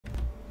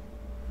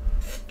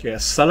Okay,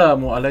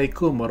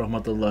 Assalamualaikum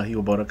warahmatullahi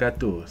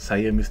wabarakatuh.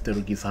 Saya Mr.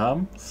 Ruki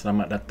Saham.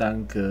 Selamat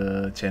datang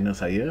ke channel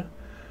saya,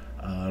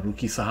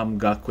 Ruki Saham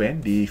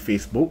Gakuen di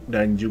Facebook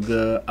dan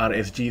juga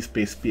RSG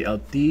Space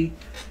PLT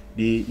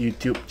di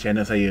YouTube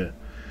channel saya.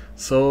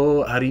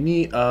 So, hari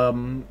ni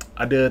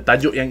ada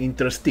tajuk yang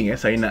interesting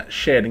saya nak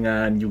share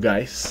dengan you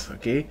guys.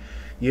 Okay,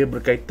 ia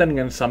berkaitan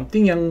dengan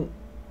something yang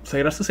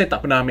saya rasa saya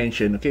tak pernah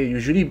mention. Okay,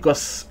 usually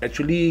because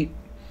actually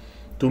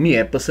to me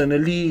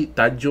personally,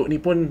 tajuk ni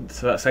pun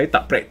saya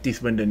tak practice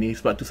benda ni,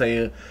 sebab tu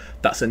saya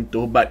tak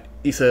sentuh. But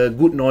it's a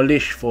good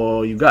knowledge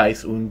for you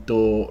guys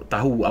untuk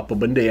tahu apa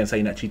benda yang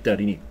saya nak cerita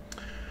hari ni.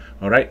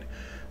 Alright,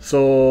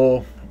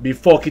 so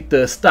before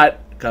kita start,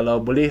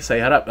 kalau boleh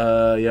saya harap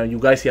yang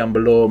you guys yang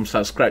belum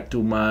subscribe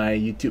to my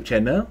YouTube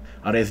channel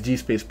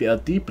RSG Space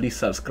PLT, please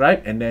subscribe,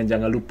 and then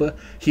jangan lupa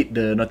hit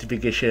the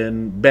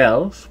notification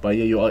bell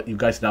supaya you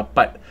guys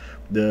dapat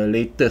the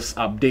latest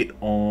update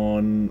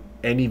on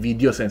any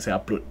videos yang saya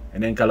upload.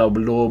 And then kalau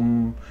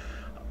belum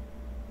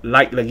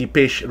like lagi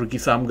page Ruki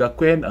Saham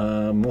Gakuen,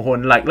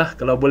 mohon like lah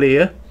kalau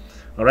boleh ya.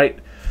 Alright,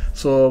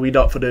 so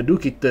without further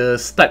ado, kita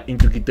start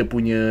into kita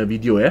punya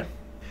video ya.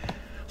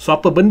 So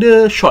apa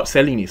benda short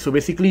selling ni? So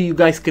basically you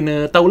guys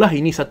kena tahulah,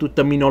 ini satu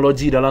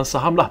terminologi dalam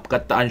saham lah,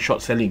 perkataan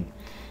short selling.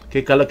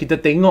 Okay, kalau kita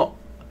tengok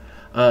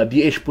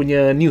DH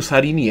punya news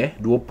hari ni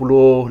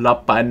 28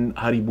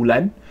 hari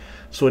bulan.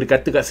 So dia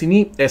kata kat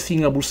sini, SC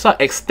dengan bursa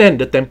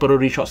extend the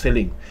temporary short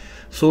selling.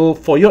 So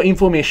for your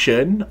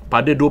information,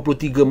 pada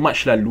 23 Mac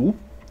lalu,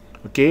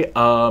 okay,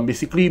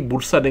 basically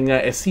bursa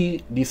dengan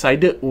SC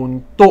decided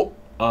untuk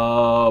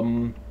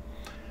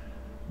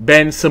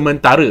ban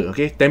sementara,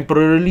 okay,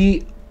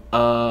 temporarily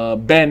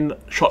ban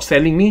short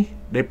selling ni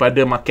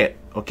daripada market.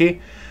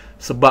 Okay,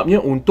 sebabnya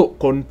untuk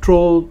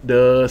control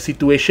the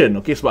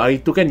situation. Okay, sebab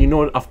hari tu kan, you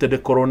know, after the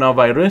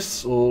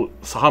coronavirus, so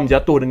saham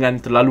jatuh dengan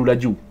terlalu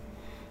laju.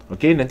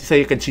 Okay, nanti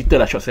saya akan cerita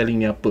lah short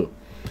selling ni apa.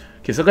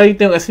 Okay, so kalau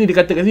kita tengok kat sini, dia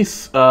kata kat sini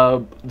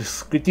the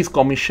Securities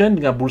Commission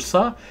dengan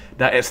bursa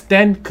dah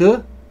extend ke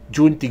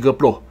Jun 30.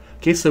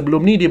 Okay,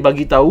 sebelum ni dia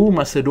bagi tahu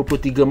masa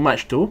 23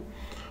 Mac tu,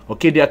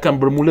 okay, dia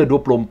akan bermula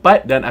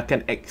 24 dan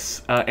akan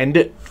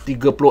ended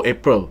 30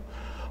 April.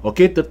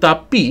 Okay,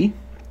 tetapi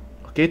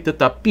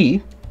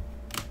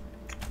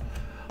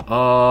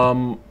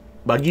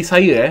bagi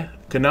saya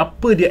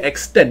kenapa dia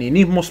extend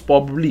ini, most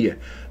probably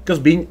because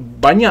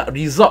banyak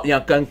result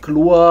yang akan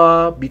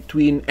keluar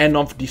between end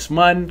of this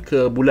month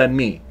ke bulan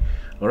Mei.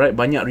 Alright,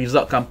 banyak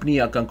result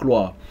company yang akan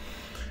keluar.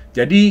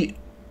 Jadi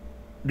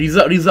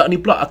result ni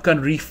pula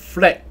akan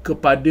reflect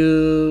kepada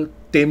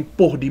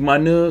tempoh di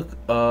mana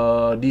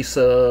this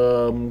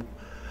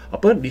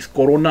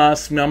corona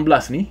 19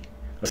 ni,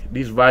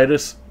 this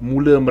virus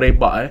mula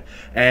merebak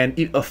and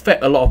it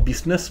affect a lot of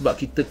business, sebab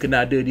kita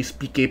kena ada this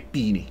PKP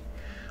ni.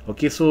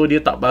 Okay, so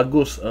dia tak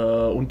bagus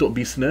untuk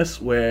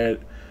business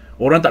where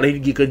orang tak boleh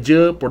pergi kerja,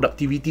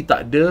 productivity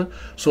tak ada.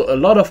 So a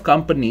lot of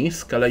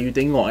companies, kalau you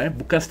tengok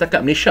bukan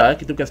setakat Malaysia,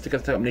 kita bukan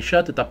setakat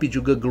Malaysia, tetapi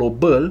juga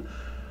global,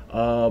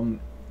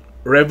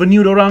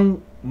 revenue orang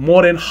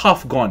more than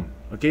half gone.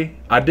 Okay,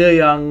 ada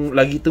yang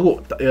lagi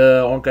teruk,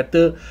 orang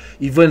kata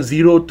even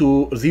zero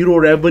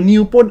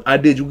revenue pun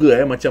ada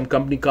juga macam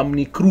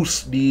company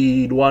cruise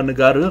di luar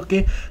negara,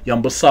 okay, yang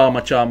besar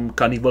macam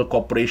Carnival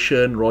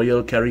Corporation,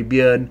 Royal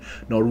Caribbean,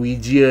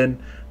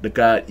 Norwegian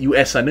dekat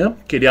US sana.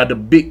 Okay, dia ada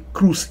big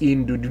cruise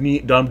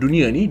dalam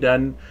dunia ni,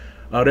 dan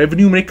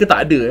revenue mereka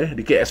tak ada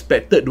Dia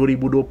expected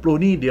 2020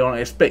 ni, dia orang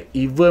expect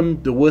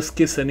even the worst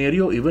case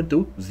scenario, even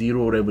to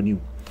zero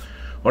revenue.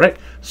 Alright,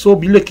 so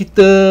bila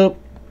kita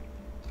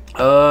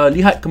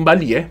lihat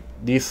kembali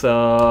this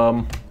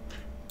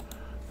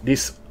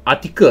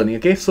article ni,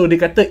 okay, so dia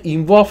kata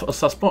involve a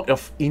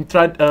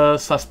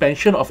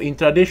suspension of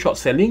intraday short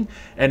selling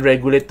and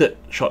regulated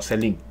short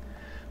selling.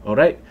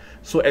 Alright,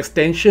 so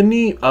extension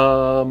ni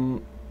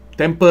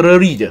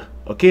temporary je.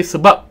 Okay,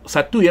 sebab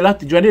satu ialah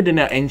tujuan dia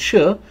nak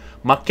ensure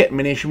market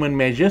management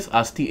measures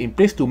are still in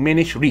place to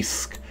manage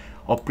risk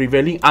of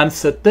prevailing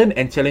uncertain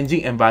and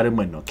challenging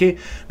environment. Okay,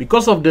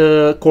 because of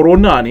the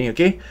corona ni,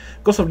 okay,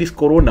 because of this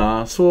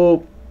corona,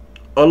 so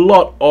a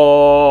lot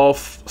of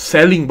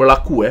selling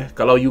berlaku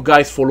kalau you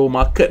guys follow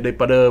market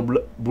daripada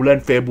bulan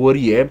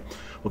Februari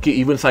okay,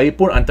 even saya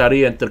pun antara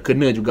yang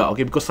terkena juga,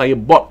 okay, because saya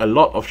bought a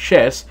lot of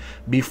shares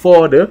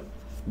before the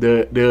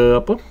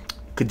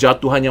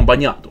kejatuhan yang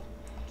banyak tu.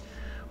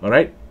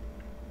 Alright,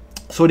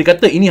 so dia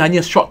kata ini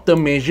hanya short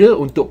term measure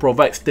untuk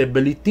provide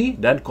stability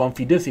dan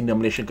confidence in the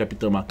Malaysian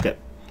capital market.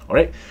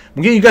 Alright,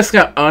 mungkin you guys,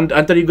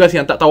 antara you guys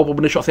yang tak tahu apa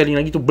benda short selling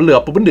lagi tu,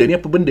 apa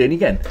benda ni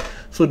kan.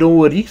 So don't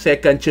worry,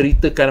 saya akan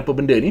ceritakan apa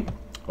benda ni.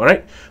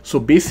 Alright, so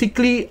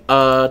basically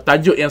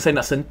tajuk yang saya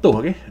nak sentuh,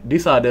 okay,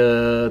 these are the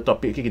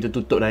topic. Okay, kita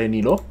tutup dah yang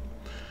ni loh.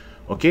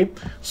 Okay,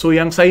 so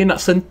yang saya nak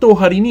sentuh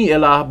hari ni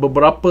ialah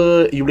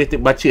beberapa, you boleh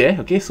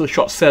baca okay, so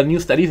short sell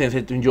news tadi yang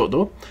saya tunjuk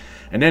tu.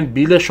 And then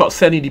bila short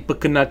sell ni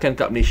diperkenalkan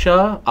kat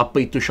Malaysia, apa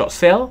itu short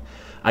sell,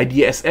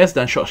 IDSS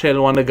dan short sell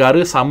luar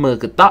negara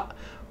sama ke tak,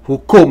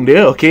 hukum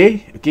dia,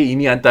 okay,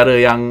 ini antara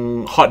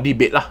yang hot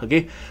debate lah,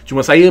 okay.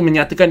 Cuma saya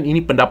menyatakan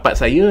ini pendapat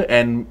saya,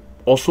 and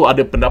also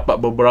ada pendapat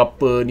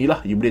beberapa ni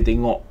lah, you boleh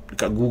tengok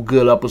dekat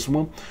Google apa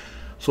semua.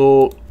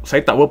 So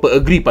saya tak berapa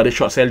agree pada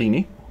short selling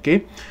ni.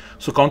 Okay,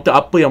 so counter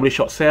apa yang boleh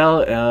short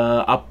sell,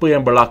 apa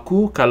yang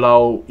berlaku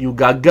kalau you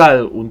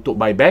gagal untuk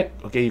buyback.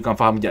 Okay, you akan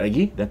faham sekejap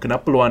lagi. Dan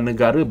kenapa luar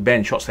negara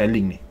ban short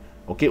selling ni,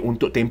 okay,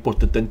 untuk tempoh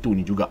tertentu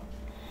ni juga.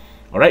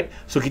 Alright,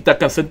 so kita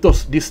akan sentuh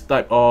this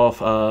type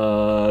of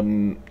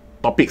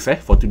topics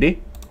for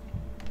today.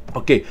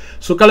 Okay,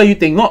 so kalau you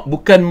tengok,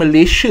 bukan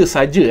Malaysia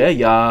saja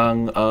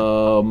yang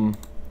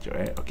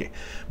okay,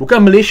 bukan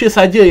Malaysia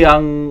saja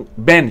yang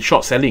ban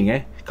short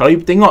selling. Kalau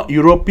you tengok,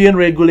 European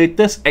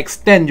regulators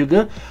extend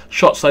juga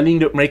short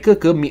selling mereka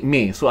ke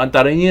mid-May. So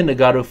antaranya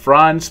negara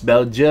France,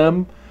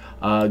 Belgium,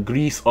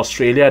 Greece,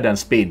 Australia dan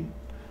Spain.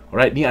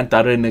 Alright, ni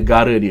antara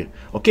negara dia.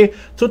 Okay,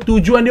 so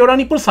tujuan dia orang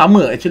ni pun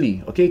sama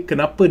actually. Okay,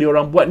 kenapa dia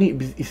orang buat ni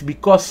is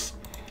because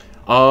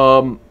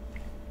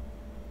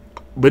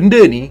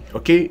benda ni,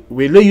 okay,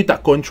 bila you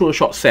tak control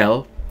short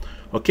sell,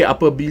 okay,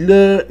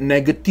 apabila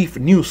negative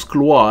news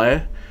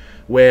keluar,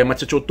 where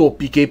macam contoh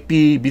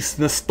PKP,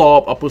 business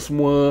stop, apa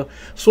semua,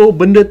 so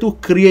benda tu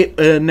create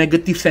a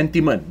negative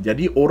sentiment.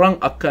 Jadi orang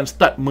akan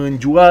start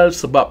menjual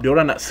sebab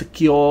diorang nak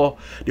secure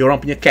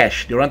diorang punya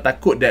cash. Diorang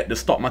takut that the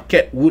stock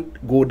market would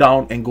go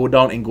down and go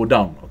down and go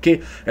down. Okay,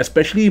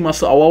 especially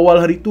masa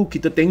awal-awal hari tu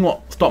kita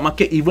tengok stock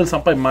market even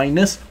sampai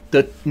minus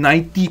 90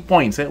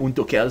 points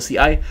untuk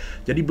KLCI.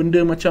 Jadi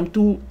benda macam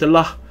tu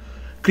telah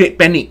create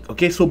panic.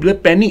 Okay, so bila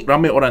panic,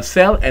 ramai orang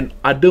sell and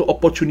ada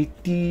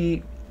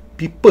opportunity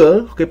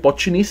people, okay,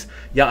 opportunists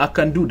yang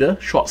akan do the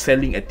short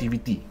selling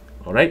activity.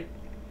 Alright,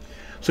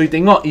 so you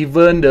tengok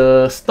even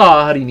the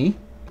star hari ni,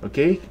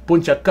 okay, pun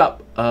cakap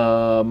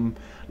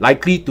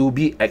likely to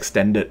be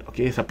extended.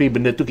 Okay, tapi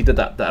benda tu kita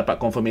tak dapat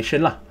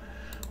confirmation lah.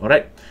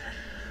 Alright,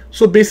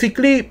 so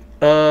basically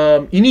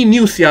ini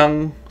news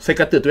yang saya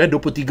kata tu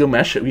 23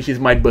 Mac, which is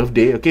my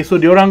birthday. Okay, so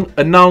diorang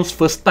announce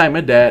first time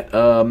that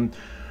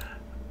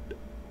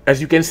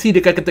as you can see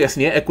dekat kat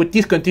sini,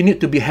 equities continue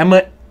to be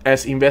hammered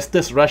as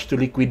investors rush to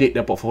liquidate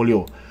their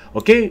portfolio.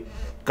 Okay,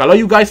 kalau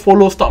you guys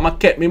follow stock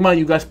market, memang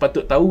you guys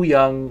patut tahu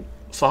yang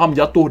saham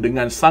jatuh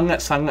dengan sangat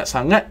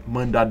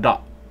mendadak.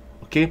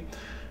 Okay,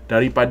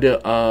 daripada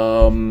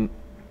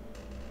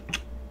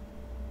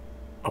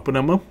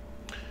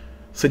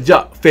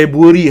sejak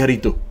Februari hari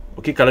tu.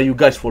 Okay, kalau you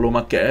guys follow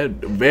market,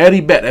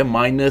 very bad,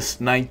 minus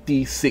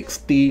 90,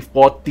 60,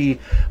 40,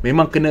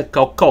 memang kena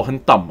kau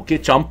hentam. Okay,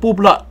 campur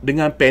pula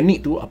dengan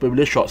panic tu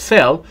apabila short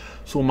sell,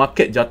 so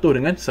market jatuh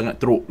dengan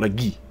sangat teruk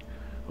lagi.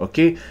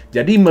 Okay,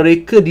 jadi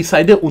mereka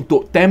decided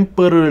untuk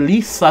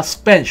temporarily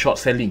suspend short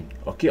selling,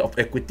 okay, of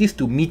equities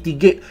to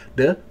mitigate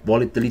the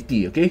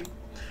volatility. Okay,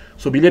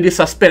 so bila dia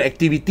suspend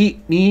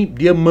activity ni,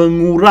 dia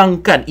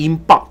mengurangkan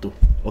impak tu.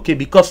 Okay,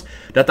 because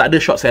dah tak ada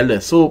short seller.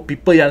 So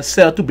people yang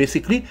sell tu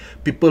basically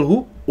people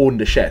who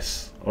own the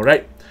shares.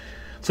 Alright,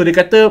 so dia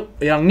kata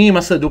yang ni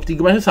masa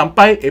 23 Mac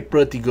sampai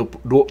April 30.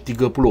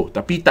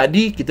 Tapi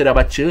tadi kita dah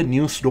baca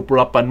news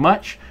 28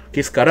 Mac.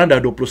 Okay, sekarang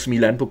dah 29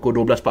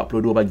 pukul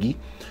 12.42 pagi.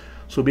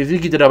 So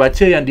basically kita dah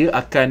baca yang dia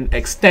akan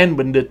extend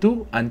benda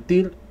tu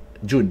until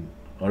June.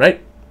 Alright,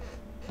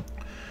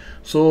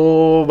 so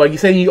bagi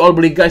saya, you all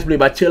guys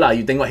boleh baca lah.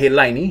 You tengok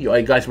headline ni, you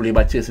all guys boleh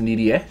baca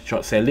sendiri.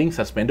 Short selling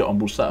suspended on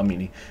Bursa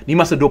Amin ni. Ni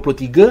masa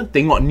 23,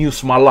 tengok news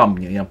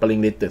malamnya yang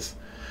paling latest.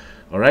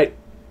 Alright,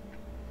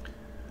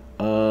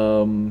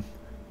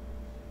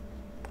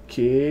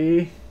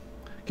 okay,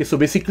 so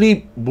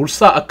basically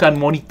Bursa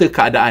akan monitor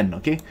keadaan.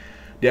 Okay,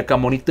 dia akan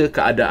monitor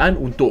keadaan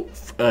untuk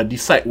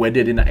decide whether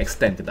dia nak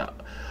extend ke tak.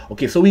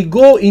 Okay, so we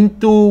go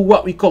into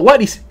what we call,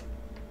 what is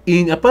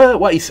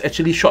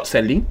actually short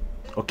selling.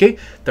 Okay,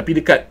 tapi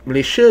dekat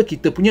Malaysia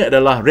kita punya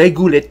adalah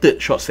regulated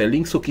short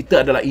selling. So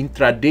kita adalah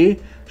intraday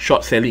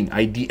short selling,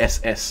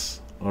 IDSS.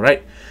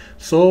 Alright,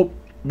 so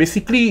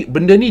basically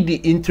benda ni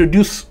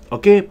diintroduce,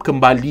 okay,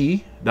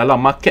 kembali dalam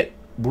market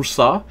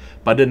bursa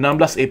pada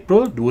 16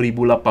 April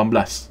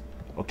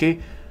 2018. Okay,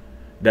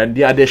 dan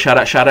dia ada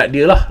syarat-syarat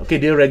dia lah. Okay,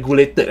 dia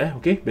regulated.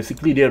 Okay,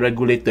 basically dia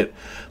regulated.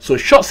 So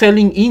short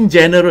selling in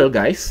general,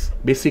 guys,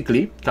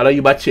 basically kalau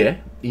you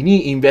baca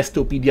ini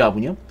Investopedia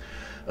punya,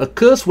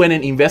 occurs when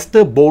an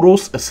investor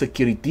borrows a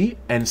security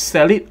and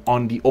sell it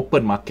on the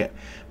open market,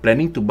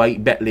 planning to buy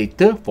it back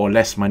later for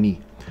less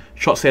money.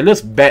 Short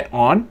sellers bet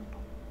on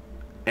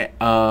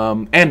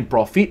and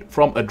profit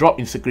from a drop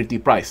in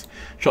security price.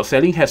 Short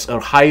selling has a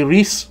high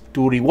risk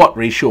to reward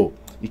ratio.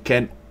 It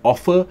can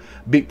offer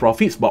big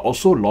profits but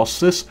also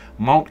losses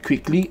mount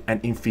quickly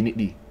and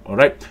infinitely.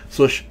 Alright,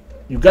 so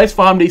you guys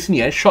faham dari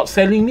sini, short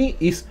selling ni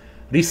is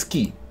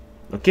risky.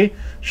 Okay,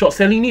 short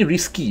selling ni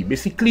risky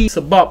basically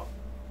sebab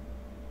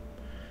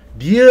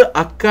dia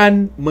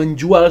akan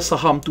menjual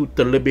saham tu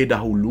terlebih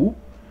dahulu,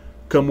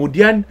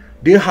 kemudian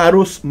dia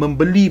harus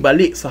membeli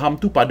balik saham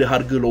tu pada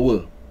harga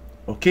lower.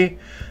 Okay,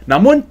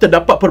 namun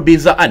terdapat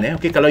perbezaan.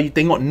 Okay, kalau you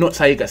tengok note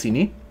saya kat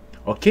sini,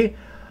 okay,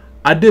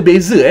 ada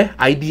beza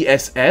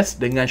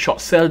IDSS dengan short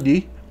sell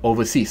di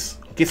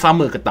overseas. Okay,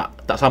 sama ke tak?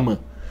 Tak sama.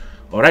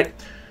 Alright,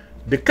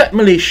 dekat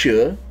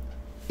Malaysia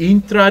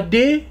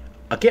intraday,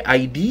 okay,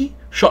 ID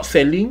short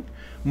selling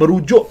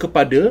merujuk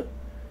kepada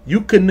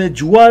you kena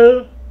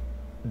jual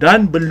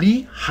dan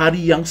beli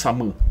hari yang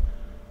sama.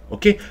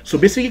 Okay, so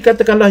basically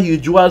katakanlah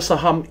you jual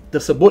saham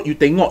tersebut, you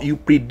tengok, you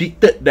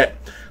predicted that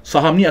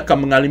saham ni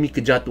akan mengalami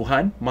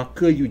kejatuhan,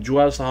 maka you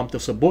jual saham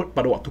tersebut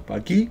pada waktu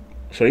pagi,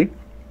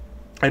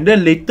 and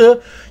then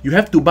later you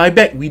have to buy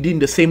back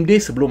within the same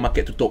day sebelum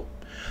market tutup.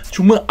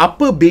 Cuma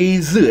apa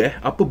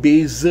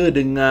beza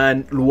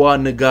dengan luar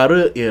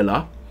negara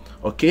ialah,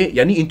 okay,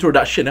 yang ni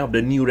introduction of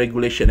the new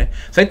regulation.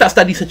 Saya tak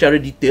study secara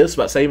detail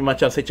sebab saya,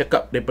 macam saya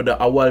cakap daripada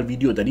awal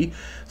video tadi,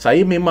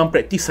 saya memang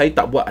praktis, saya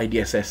tak buat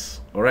IDSS.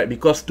 Alright,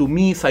 because to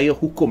me, saya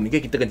hukum ni,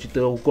 okay, kita akan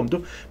cerita hukum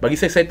tu. Bagi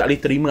saya tak boleh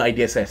terima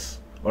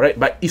IDSS. Alright,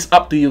 but it's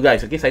up to you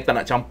guys, okay. Saya tak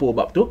nak campur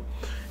bab tu.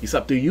 It's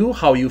up to you,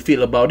 how you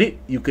feel about it.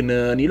 You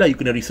kena you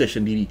kena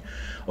research sendiri.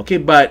 Okay,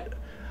 but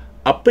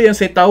apa yang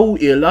saya tahu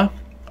ialah,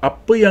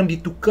 apa yang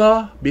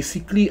ditukar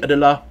basically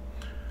adalah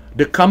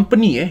the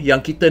company yang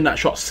kita nak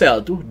short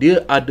sell tu,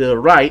 dia ada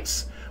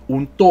rights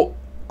untuk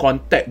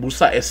contact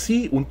Bursa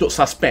SC untuk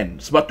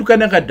suspend. Sebab tu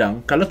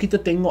kadang-kadang kalau kita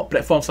tengok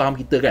platform saham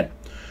kita kan,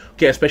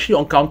 okay, especially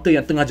on counter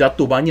yang tengah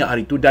jatuh banyak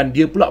hari tu dan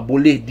dia pula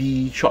boleh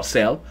di short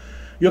sell,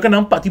 you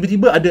akan nampak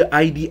tiba-tiba ada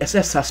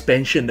IDSS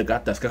suspension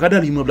dekat atas.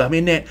 Kadang-kadang 15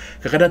 minit,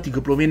 kadang-kadang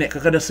 30 minit,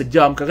 kadang-kadang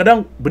sejam,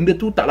 kadang-kadang benda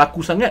tu tak laku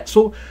sangat.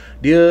 So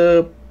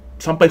dia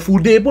sampai full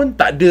day pun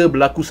tak ada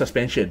berlaku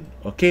suspension.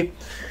 Okay,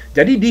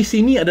 jadi di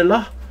sini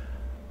adalah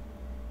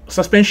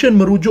suspension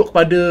merujuk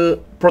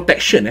kepada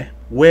protection,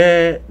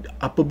 where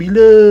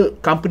apabila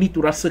company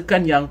tu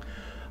rasakan yang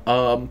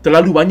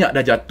terlalu banyak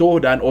dah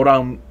jatuh dan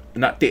orang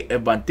nak take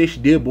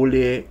advantage, dia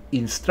boleh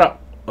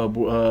instruct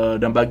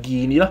dan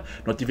bagi inilah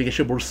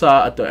notification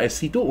bursa atau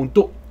SC tu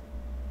untuk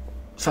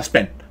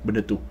suspend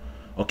benda tu.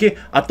 Okay,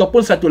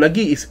 ataupun satu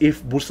lagi is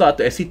if bursa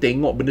atau SC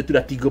tengok benda tu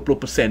dah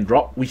 30%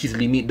 drop, which is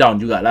limit down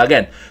jugalah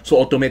kan, so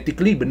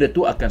automatically benda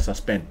tu akan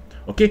suspend.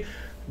 Okay,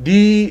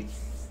 di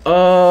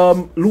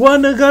luar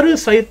negara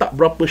saya tak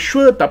berapa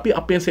sure, tapi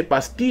apa yang saya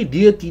pasti,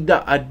 dia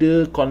tidak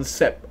ada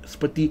konsep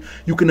seperti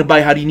you kena buy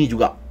hari ni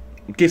juga.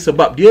 Okay,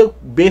 sebab dia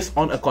based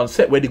on a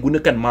concept where dia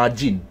gunakan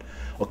margin.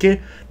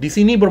 Okay, di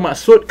sini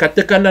bermaksud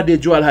katakanlah dia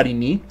jual hari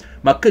ni,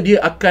 maka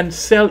dia akan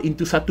sell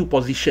into satu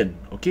position.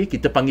 Okay,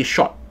 kita panggil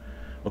short.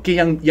 Okay,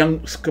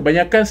 yang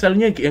kebanyakan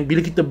sellnya yang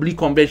bila kita beli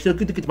konvensional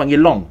kita panggil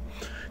long.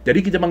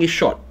 Jadi kita panggil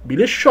short.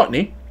 Bila short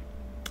ni,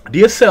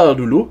 dia sell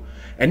dulu,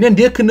 and then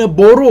dia kena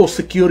borrow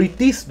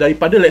securities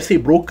daripada let's say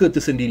broker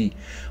tersendiri.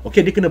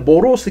 Okay, dia kena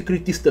borrow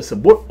securities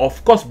tersebut.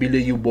 Of course, bila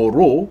you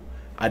borrow,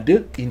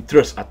 ada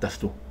interest atas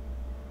tu.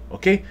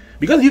 Okay,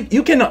 because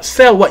you cannot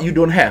sell what you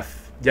don't have.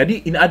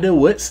 Jadi in other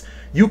words,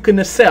 you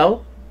kena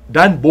sell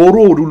dan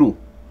borrow dulu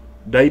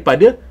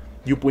daripada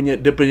you punya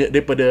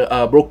daripada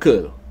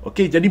broker.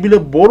 Okay, jadi bila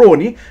borrow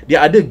ni,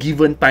 dia ada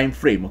given time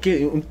frame.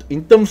 Okay,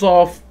 in terms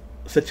of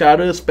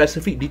secara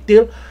spesifik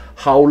detail,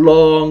 how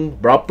long,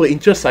 berapa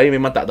interest, saya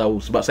memang tak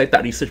tahu sebab saya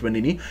tak research benda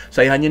ni.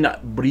 Saya hanya nak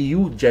beri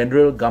you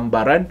general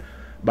gambaran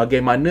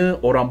bagaimana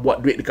orang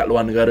buat duit dekat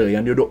luar negara.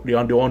 Yang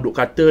dia orang duk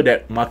kata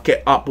that market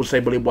up pun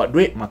saya boleh buat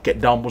duit,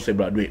 market down pun saya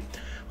buat duit.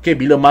 Okay,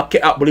 bila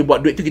market up boleh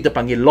buat duit tu kita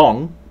panggil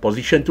long,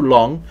 position tu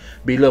long.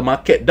 Bila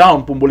market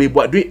down pun boleh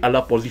buat duit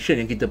adalah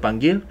position yang kita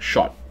panggil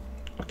short.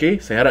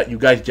 Okay, saya harap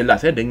you guys jelas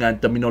dengan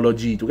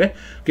terminologi tu kan.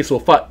 Okay, so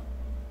far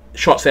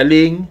short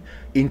selling,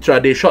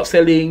 intraday short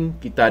selling,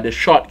 kita ada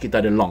short, kita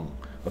ada long.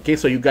 Okay,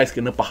 so you guys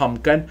kena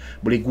fahamkan,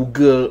 boleh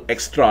Google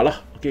extra lah.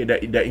 Okay,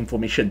 that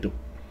information tu.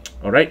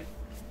 Alright.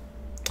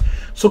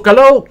 So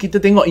kalau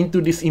kita tengok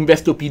into this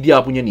Investopedia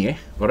punya ni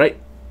alright,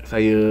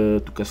 saya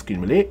tukar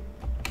screen balik.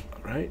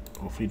 Alright,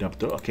 hopefully dah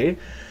betul. Okay,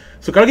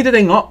 so kalau kita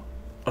tengok,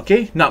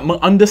 okay, nak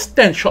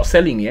understand short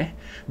selling ni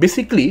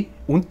basically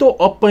untuk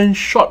open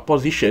short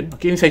position,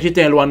 okay, ni saya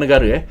cerita yang luar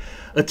negara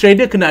a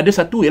trader kena ada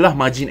satu ialah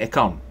margin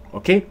account.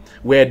 Okay,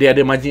 where dia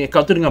ada margin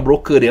account tu dengan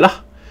broker dia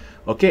lah.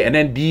 Okay, and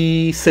then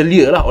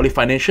diselia lah oleh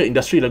Financial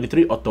Industry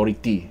Regulatory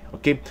Authority,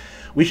 okay,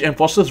 which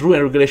enforces rule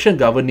and regulation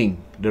governing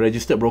the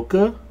registered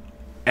broker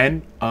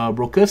and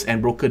brokers and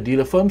broker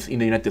dealer firms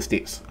in the United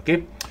States.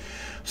 Okay,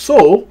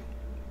 so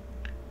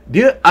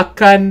dia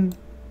akan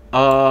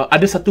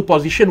ada satu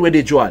position where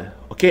dia jual.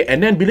 Okay,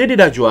 and then bila dia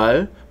dah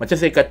jual, macam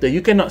saya kata,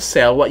 you cannot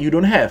sell what you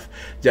don't have.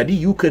 Jadi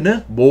you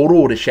kena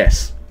borrow the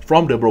shares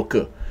from the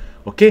broker.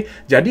 Okay,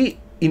 jadi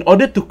in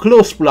order to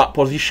close pula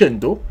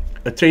position tu,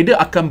 a trader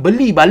akan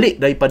beli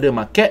balik daripada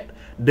market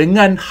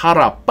dengan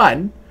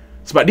harapan,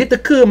 sebab dia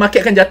teka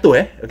market akan jatuh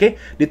okay,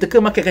 dia teka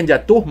market akan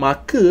jatuh,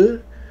 maka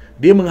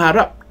dia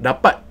mengharap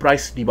dapat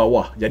price di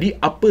bawah. Jadi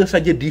apa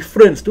saja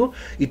difference tu,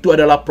 itu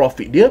adalah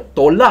profit dia,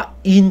 tolak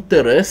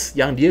interest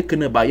yang dia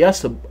kena bayar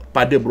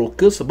pada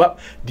broker sebab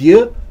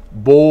dia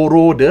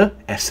borrow the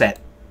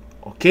asset.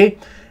 Okay,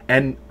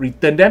 and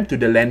return them to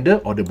the lender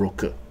or the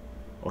broker.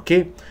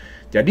 Okay,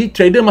 jadi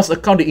trader must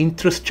account the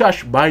interest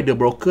charged by the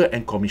broker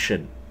and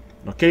commission.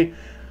 Okay,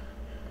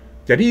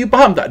 Jadi you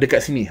faham tak dekat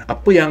sini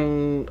apa yang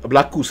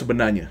berlaku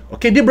sebenarnya?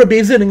 Okay, dia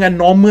berbeza dengan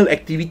normal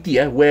activity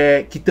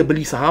where kita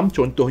beli saham.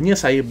 Contohnya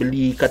saya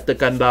beli,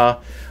 katakanlah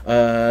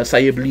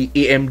saya beli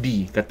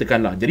AMD,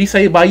 katakanlah. Jadi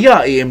saya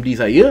bayar AMD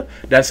saya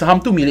dan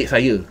saham tu milik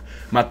saya.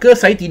 Maka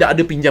saya tidak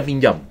ada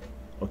pinjam-pinjam.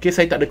 Okay,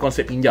 saya tak ada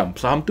konsep pinjam.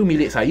 Saham tu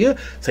milik saya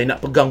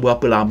nak pegang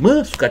berapa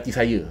lama suka hati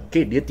saya.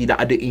 Okay, dia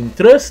tidak ada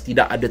interest,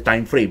 tidak ada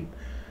time frame.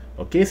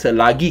 Okay,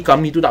 selagi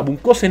company tu tak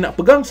bungkus, saya nak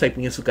pegang, saya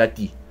punya suka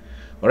hati.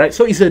 Alright,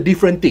 so it's a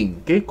different thing.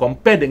 Okay,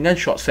 compare dengan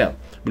short sell.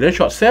 Bila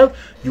short sell,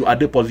 you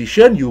ada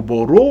position, you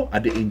borrow,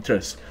 ada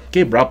interest.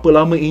 Okay, berapa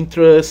lama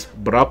interest,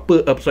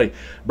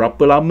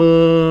 berapa lama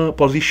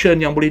position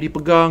yang boleh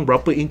dipegang,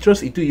 berapa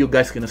interest, itu you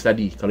guys kena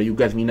study kalau you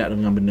guys minat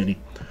dengan benda ni.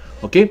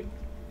 Okay,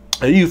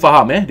 jadi you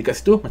faham dekat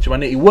situ macam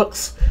mana it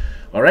works.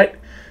 Alright,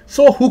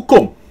 so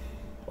hukum.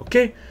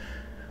 Okay,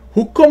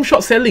 hukum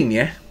short selling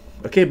ni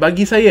okay,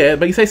 bagi saya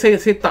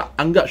saya tak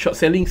anggap short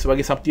selling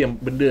sebagai satu yang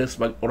benda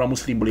sebagai orang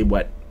Muslim boleh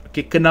buat.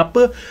 Okay,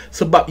 kenapa?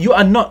 Sebab you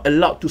are not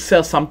allowed to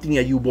sell something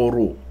yang you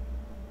borrow.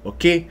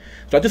 Okay,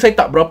 sebab tu saya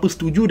tak berapa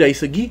setuju dari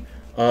segi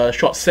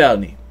short sell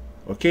ni.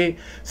 Okay,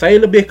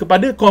 saya lebih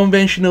kepada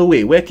conventional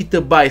way where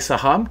kita buy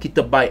saham,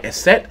 kita buy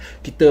asset,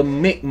 kita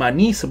make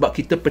money sebab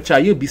kita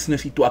percaya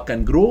business itu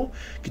akan grow,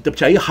 kita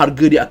percaya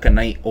harga dia akan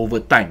naik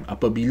over time.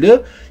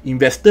 Apabila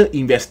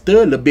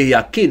investor lebih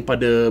yakin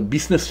pada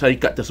business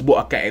syarikat tersebut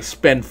akan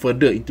expand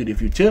further into the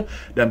future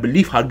dan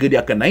believe harga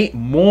dia akan naik,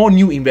 more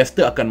new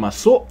investor akan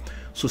masuk.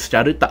 So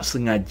secara tak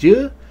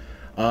sengaja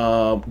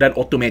dan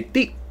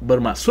automatik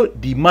bermaksud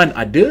demand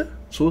ada,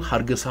 so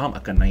harga saham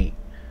akan naik.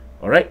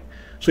 Alright,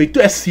 so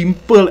itu as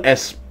simple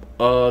as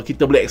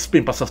kita boleh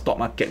explain pasal stock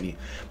market ni.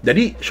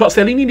 Jadi short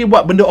selling ni dia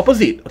buat benda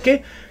opposite.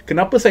 Okay,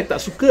 kenapa saya tak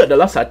suka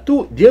adalah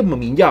satu, dia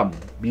meminjam.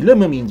 Bila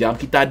meminjam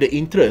kita ada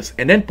interest,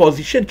 and then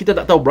position kita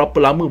tak tahu berapa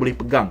lama boleh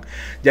pegang.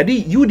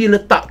 Jadi you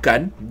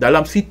diletakkan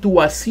dalam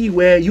situasi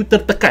where you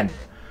tertekan.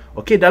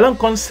 Okay, dalam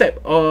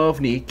konsep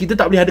of ni, kita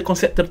tak boleh ada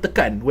konsep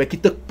tertekan where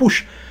kita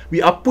we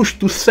are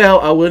pushed to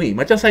sell our ni.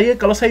 Macam saya,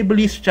 kalau saya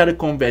beli secara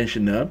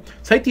konvensional,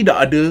 saya tidak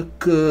ada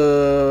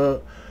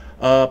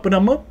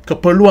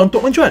keperluan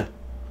untuk menjual.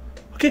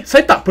 Okay,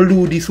 saya tak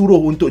perlu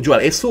disuruh untuk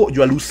jual esok,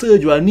 jual lusa,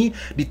 jual ni,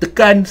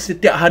 ditekan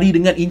setiap hari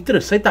dengan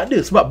interest. Saya tak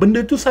ada, sebab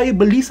benda tu saya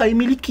beli, saya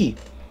miliki.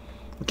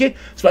 Okay,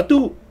 sebab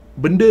tu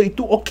benda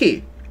itu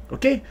okay.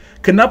 Okay,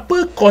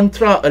 kenapa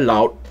kontra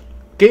allowed?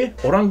 Okay,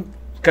 orang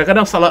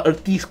kadang-kadang salah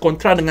erti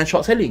kontra dengan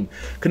short selling.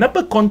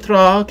 Kenapa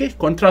kontra? Okay,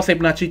 kontra saya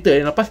pernah cerita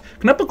yang lepas.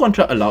 Kenapa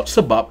kontra allowed?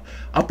 Sebab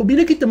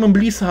apabila kita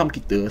membeli saham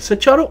kita,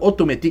 secara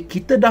automatik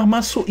kita dah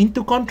masuk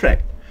into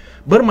contract.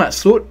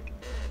 Bermaksud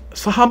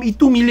saham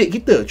itu milik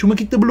kita, cuma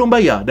kita belum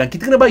bayar, dan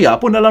kita kena bayar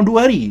pun dalam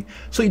 2 hari.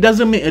 So it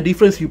doesn't make a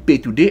difference you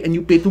pay today and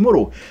you pay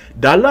tomorrow.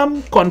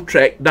 Dalam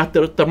kontrak dah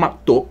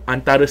termaktub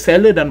antara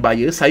seller dan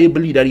buyer, saya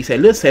beli dari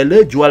seller,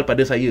 seller jual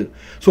pada saya.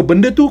 So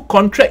benda tu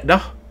kontrak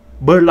dah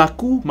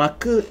berlaku,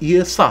 maka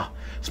ia sah.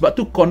 Sebab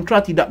tu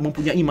kontra tidak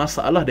mempunyai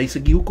masalah dari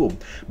segi hukum.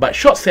 But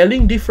short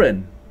selling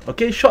different.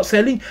 Okay, short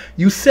selling,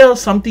 you sell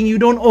something you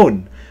don't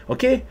own.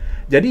 Okay,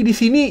 jadi di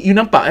sini you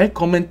nampak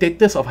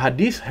commentators of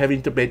hadith have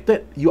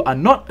interpreted you are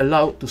not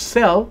allowed to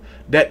sell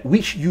that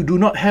which you do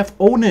not have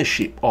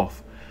ownership of.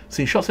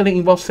 Since short selling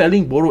involves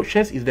selling borrowed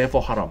shares, is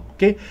therefore haram.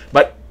 Okay,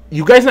 but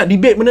you guys nak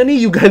debate benda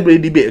ni, you guys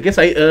boleh debate. Okay,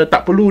 saya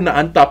tak perlu nak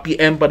hantar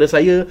PM pada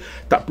saya,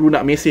 tak perlu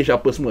nak message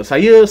apa semua.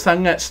 Saya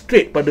sangat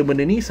straight pada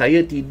benda ni. Saya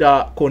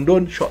tidak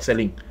condone short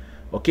selling.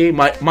 Okay,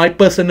 my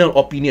personal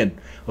opinion.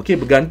 Okay,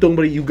 bergantung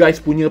pada you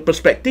guys punya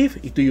perspektif,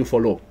 itu you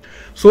follow.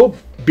 So,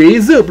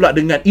 beza pula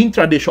dengan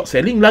intraday short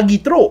selling lagi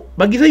teruk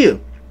bagi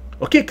saya.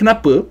 Okay,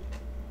 kenapa?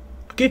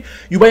 Okay,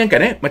 you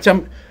bayangkan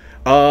macam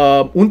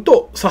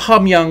untuk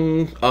saham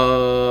yang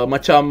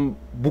macam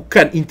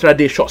bukan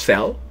intraday short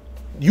sell,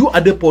 you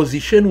ada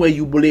position where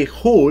you boleh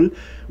hold,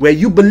 where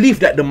you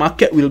believe that the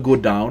market will go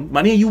down.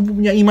 Maknanya you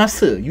punya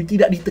masa, you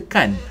tidak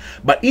ditekan.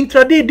 But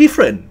intraday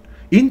different.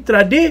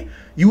 Intraday,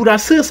 you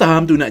rasa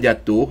saham tu nak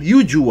jatuh, you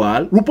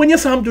jual, rupanya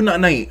saham tu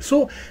nak naik.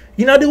 So,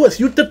 in other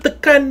words, you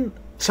tertekan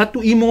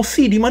satu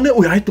emosi di mana,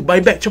 I have to buy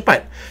back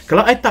cepat.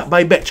 Kalau I tak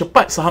buy back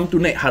cepat, saham tu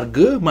naik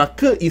harga,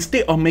 maka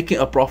instead of making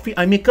a profit,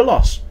 I make a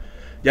loss.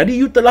 Jadi,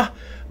 you telah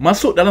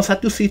masuk dalam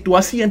satu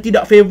situasi yang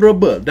tidak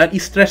favorable dan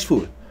is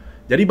stressful.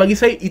 Jadi bagi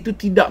saya itu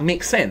tidak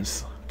make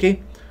sense.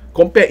 Okay,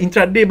 compare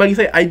intraday, bagi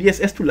saya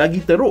IDSS tu lagi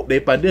teruk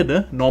daripada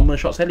the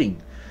normal short selling.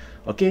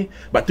 Okay,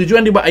 but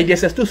tujuan dia buat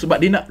IDSS tu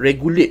sebab dia nak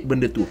regulate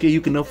benda tu. Okay,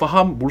 you kena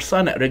faham bursa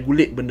nak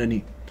regulate benda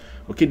ni.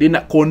 Okay, dia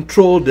nak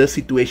control the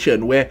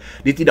situation where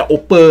dia tidak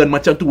open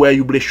macam tu where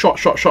you boleh short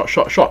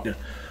je.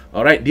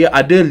 Alright, dia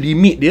ada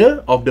limit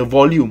dia of the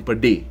volume per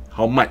day,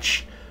 how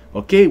much.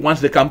 Okay, once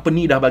the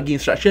company dah bagi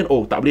instruction,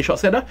 tak boleh short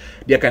sell dah,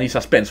 dia akan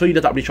disuspend. So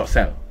dia tak boleh short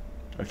sell.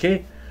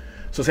 Okay,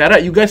 so saya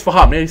harap you guys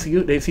faham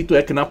dari situ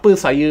kenapa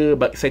saya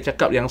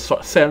cakap yang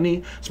short sell ni,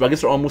 sebagai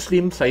seorang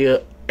Muslim,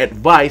 saya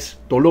advise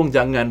tolong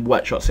jangan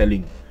buat short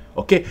selling.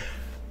 Okay,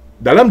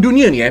 dalam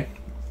dunia ni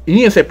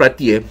ini yang saya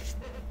perhati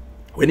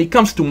when it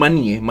comes to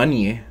money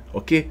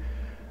okay,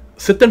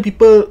 certain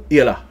people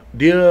ialah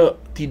dia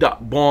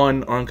tidak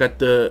born orang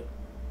kata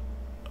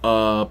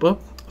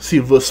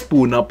silver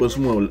spoon apa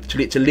semua,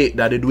 celik-celik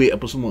dah ada duit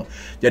apa semua.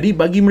 Jadi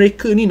bagi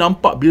mereka ni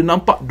bila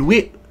nampak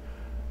duit,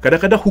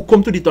 kadang-kadang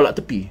hukum tu ditolak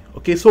tepi.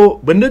 Okay,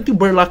 so benda tu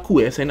berlaku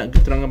saya nak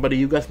terangkan pada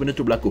you guys, benda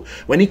tu berlaku.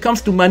 When it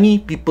comes to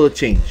money, people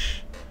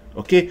change.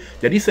 Okay,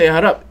 jadi saya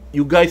harap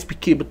you guys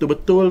fikir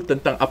betul-betul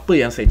tentang apa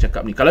yang saya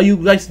cakap ni. Kalau you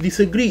guys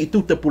disagree, itu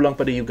terpulang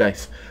pada you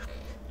guys.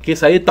 Okay,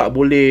 saya tak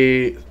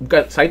boleh,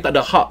 saya tak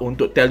ada hak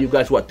untuk tell you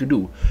guys what to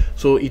do.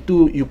 So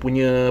itu you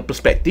punya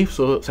perspektif,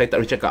 so saya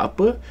tak boleh cakap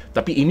apa.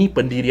 Tapi ini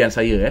pendirian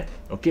saya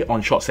okay, on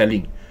short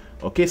selling.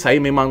 Okay,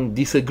 saya memang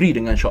disagree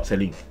dengan short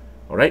selling.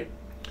 Alright.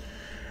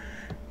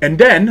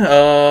 And then,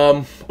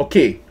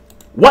 okay,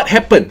 what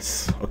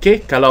happens?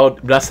 Okay,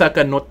 kalau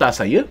berdasarkan nota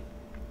saya,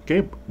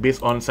 okay, based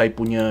on saya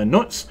punya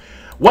notes,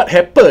 what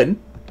happen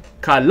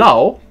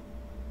kalau,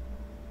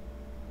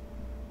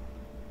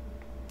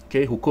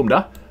 okay, hukum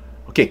dah.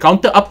 Okay,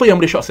 counter apa yang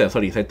boleh short sell?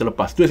 Sorry, saya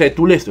terlepas. Tu saya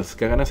tulis tu.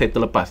 Sekarang saya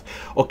terlepas.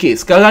 Okay,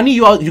 sekarang ni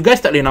you guys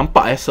tak boleh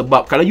nampak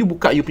sebab kalau you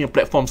buka you punya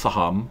platform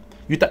saham,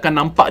 you takkan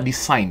nampak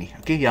design ni.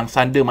 Okay, yang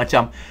sanda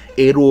macam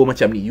arrow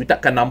macam ni. You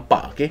takkan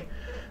nampak, okay.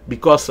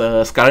 Because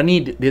sekarang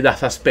ni dia dah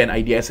suspend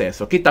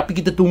IDSS. Okay, tapi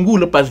kita tunggu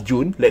lepas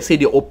Jun. Let's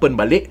say dia open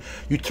balik.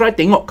 You try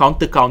tengok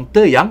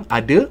counter-counter yang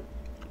ada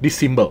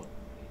this symbol.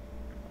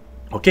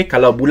 Okay,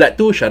 kalau bulat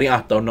tu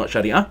syariah atau not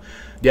syariah,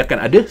 dia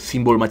akan ada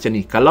simbol macam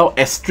ni. Kalau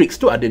asterisk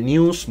tu ada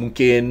news,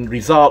 mungkin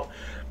result,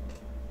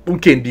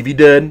 mungkin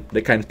dividend,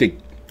 that kind of thing.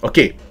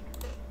 Okay,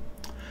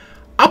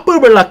 apa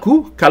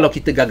berlaku kalau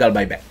kita gagal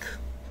buyback?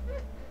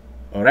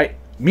 Alright,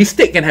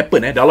 mistake can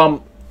happen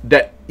dalam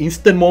that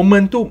instant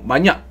moment tu.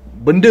 Banyak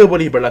benda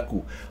boleh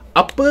berlaku.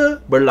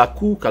 Apa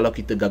berlaku kalau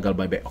kita gagal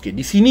buyback? Okay,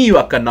 di sini you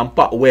akan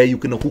nampak where you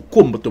kena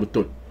hukum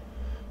betul-betul.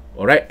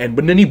 Alright, and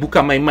benda ni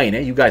bukan main-main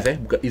you guys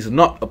it's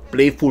not a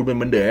playful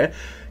benda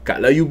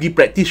Kalau you pergi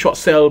practice short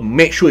sell,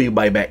 make sure you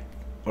buy back.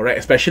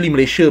 Alright, especially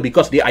Malaysia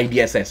because they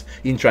IDSS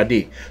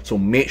intraday. So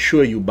make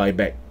sure you buy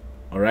back.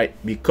 Alright,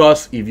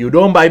 because if you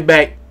don't buy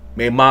back,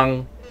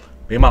 memang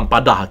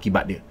padah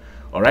akibat dia.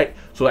 Alright,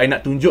 so I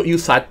nak tunjuk you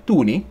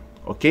satu ni.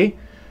 Okay,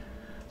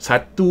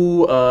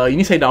 satu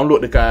ini saya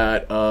download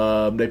dekat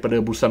daripada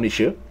Bursa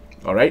Malaysia.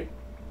 Alright,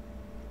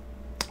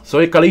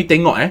 so kalau you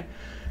tengok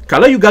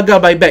kalau you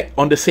gagal buyback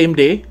on the same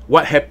day,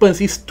 what happens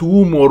is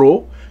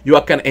tomorrow you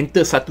akan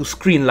enter satu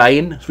screen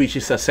lain, which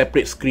is a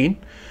separate screen,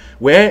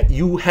 where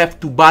you have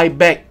to buy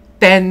back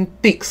 10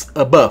 ticks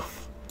above.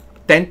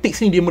 10 ticks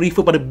ni dia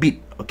merefer pada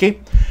bid.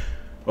 Okay,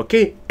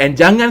 okay, and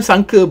jangan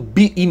sangka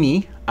bid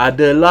ini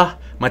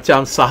adalah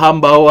macam saham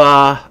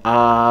bawah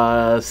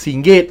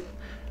RM1,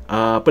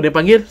 apa dia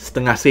panggil,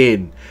 setengah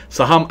sen.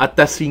 Saham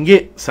atas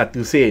RM1,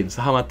 1 sen.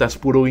 Saham atas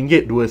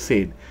RM10, 2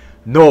 sen.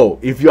 No,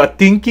 if you are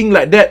thinking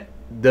like that,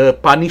 the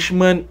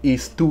punishment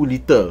is too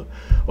little.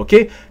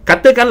 Okay,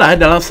 katakanlah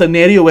dalam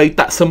senario where you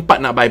tak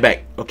sempat nak buy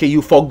back. Okay, you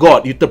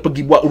forgot, you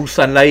terpergi buat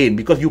urusan lain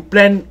because you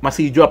plan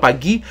masa you jual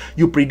pagi,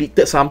 you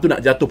predicted saham tu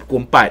nak jatuh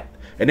pukul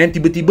 4, and then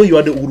tiba-tiba you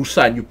ada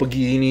urusan, you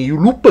pergi ni, you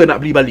lupa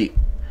nak beli balik.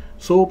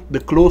 So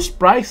the close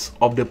price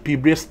of the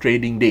previous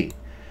trading day.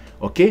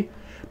 Okay,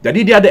 jadi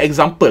dia ada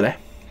example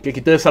okay,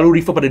 kita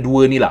selalu refer pada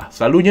dua ni lah.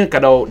 Selalunya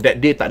kalau that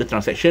day tak ada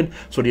transaction,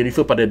 so dia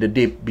refer pada the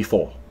day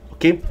before.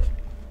 Okay,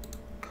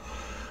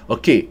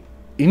 okay,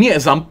 ini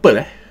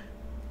example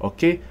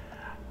okay,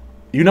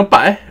 you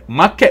nampak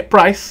market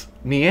price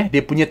ni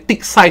dia punya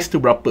tick size tu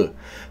berapa.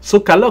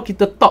 So kalau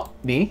kita top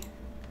ni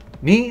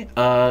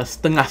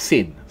setengah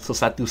sen. So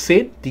 1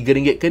 sen,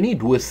 RM3 ke ni,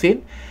 2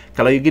 sen.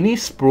 Kalau you gini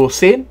 10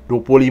 sen,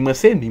 25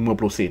 sen,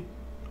 50 sen.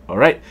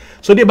 Alright,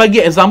 so dia bagi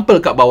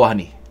example kat bawah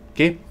ni.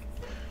 Okay,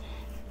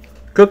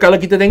 kalau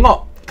kita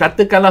tengok,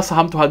 katakanlah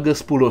saham tu harga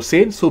 10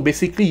 sen, so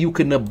basically you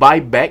kena buy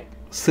back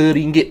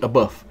RM1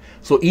 above.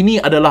 So ini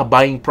adalah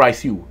buying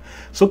price you.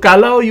 So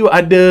kalau you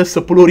ada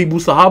 10,000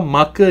 saham,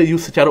 maka you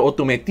secara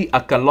automatik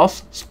akan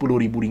loss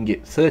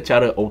RM10,000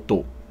 secara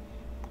auto.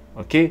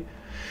 Okay,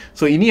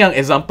 so ini yang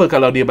example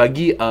kalau dia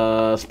bagi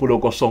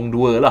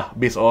 10.02 lah,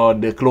 based on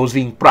the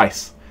closing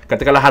price.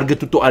 Katakanlah harga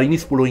tutup hari ni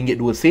RM10,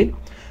 2 sen.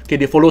 Okay,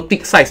 dia follow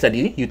tick size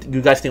tadi ni.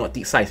 You guys tengok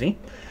tick size ni.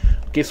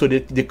 Okay, so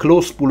dia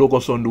close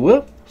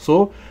 10.02.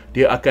 So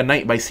dia akan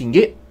naik by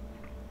RM1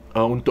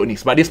 untuk ni,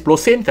 sebab dia 10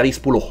 sen kali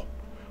 10.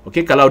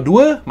 Okay, kalau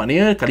 2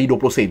 maknanya kali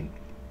 20 sen.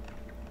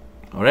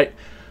 Alright,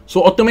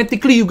 so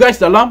automatically you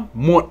guys dalam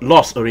mode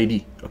loss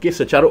already. Okay,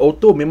 secara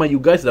auto memang you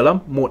guys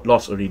dalam mode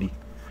loss already.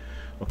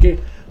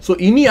 Okay, so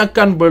ini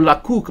akan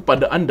berlaku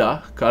kepada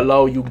anda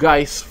kalau you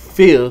guys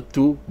fail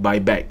to buy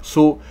back.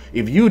 So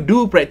if you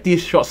do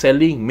practice short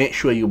selling, make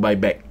sure you buy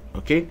back.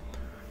 Okay,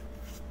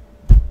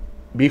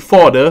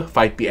 before the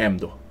 5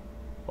 PM tu.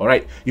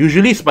 Alright,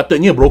 usually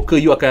sepatutnya broker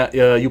you akan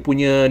you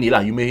punya ni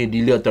lah, you punya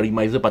dealer atau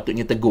remiser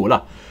patutnya tegur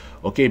lah.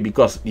 Okay,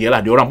 because yelah,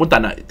 diorang pun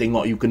tak nak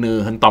tengok you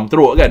kena hentam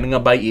teruk kan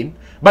dengan buy in.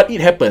 But it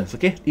happens,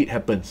 okay, it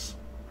happens.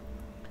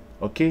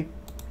 Okay,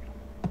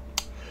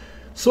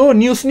 so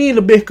news ni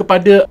lebih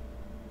kepada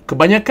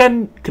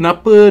kebanyakan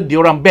kenapa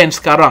diorang ban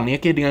sekarang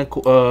ni, okay, dengan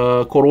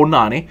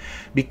corona ni,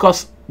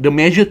 because the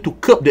measure to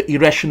curb the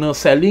irrational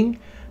selling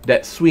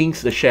that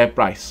swings the share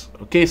price.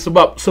 Okay,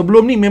 sebab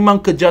sebelum ni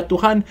memang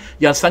kejatuhan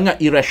yang sangat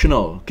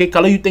irrational. Okay,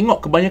 kalau you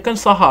tengok kebanyakan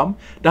saham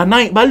dah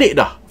naik balik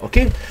dah.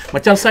 Okay,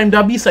 macam Sime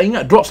Darby saya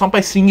ingat drop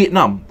sampai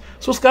RM1.6.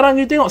 So sekarang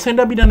you tengok Sime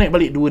Darby dah naik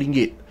balik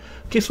RM2.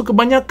 Okay, so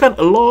kebanyakan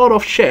a lot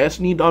of shares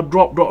ni dah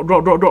drop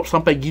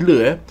sampai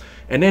gila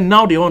and then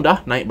now dia orang dah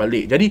naik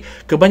balik. Jadi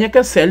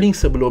kebanyakan selling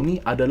sebelum ni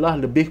adalah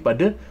lebih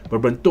pada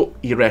berbentuk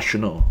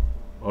irrational.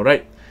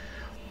 Alright.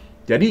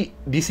 Jadi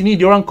di sini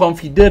dia orang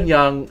confident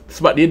yang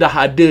sebab dia dah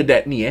ada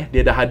that ni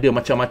dia dah ada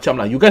macam-macam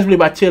lah. You guys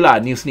boleh baca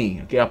lah news ni.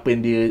 Okay, apa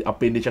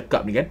yang dia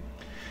cakap ni kan.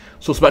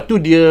 So sebab tu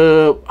dia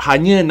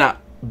hanya nak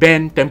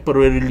ban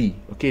temporarily.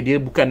 Okay, dia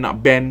bukan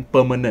nak ban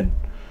permanent.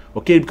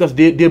 Okay, because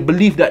dia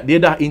believe that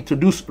dia dah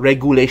introduce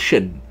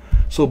regulation.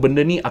 So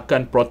benda ni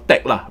akan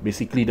protect lah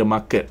basically the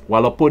market.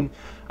 Walaupun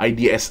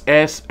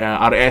IDSS,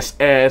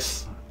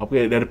 RSS,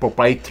 okay, dari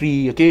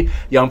proprietary, okay,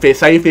 yang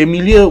saya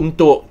familiar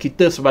untuk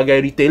kita sebagai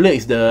retailer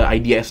is the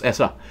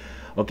IDSS lah.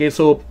 Okay,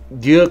 so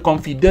dia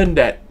confident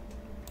that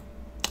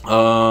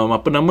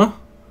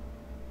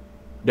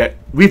that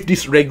with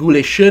this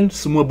regulation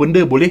semua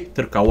benda boleh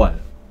terkawal.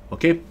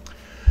 Okay.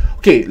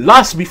 Okay,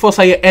 last before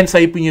saya end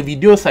saya punya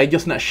video, saya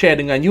just nak share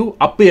dengan you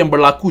apa yang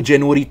berlaku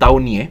Januari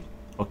tahun ni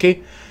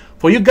Okay.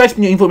 For you guys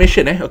punya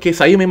information okay,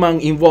 saya memang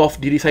involve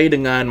diri saya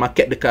dengan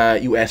market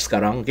dekat US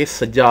sekarang. Okay,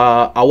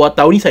 sejak awal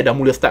tahun ni saya dah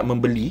mula start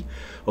membeli.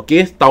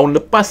 Okay, tahun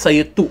lepas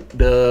saya took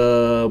the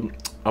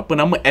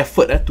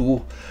effort to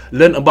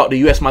learn about the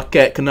US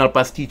market, kenal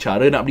pasti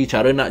cara nak beli,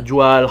 cara nak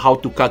jual, how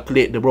to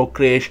calculate the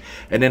brokerage,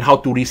 and then how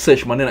to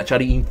research, mana nak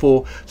cari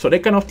info. So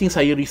that kind of thing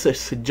saya research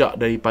sejak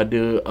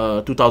daripada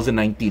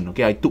 2019.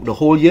 Okay, I took the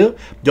whole year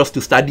just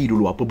to study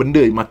dulu apa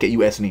benda market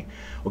US ni.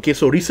 Okay,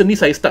 so recently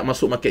saya start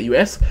masuk market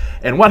US,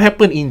 and what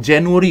happened in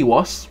January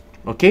was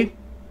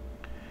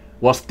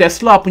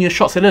Tesla punya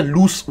short seller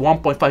lose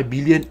 1.5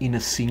 billion in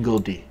a single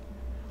day.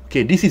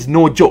 Okay, this is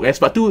no joke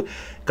sebab tu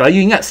kalau you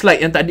ingat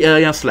slide yang tadi,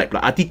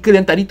 artikel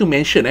yang tadi tu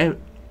mention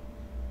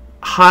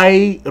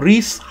high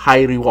risk,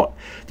 high reward.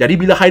 Jadi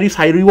bila high risk,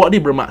 high reward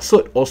ni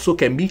bermaksud also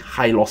can be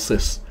high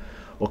losses.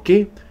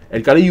 Okay,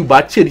 and kalau you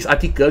baca this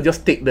article,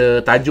 just take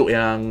the tajuk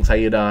yang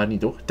saya dah ni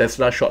tu,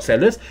 Tesla short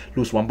sellers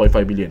lose 1.5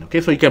 billion.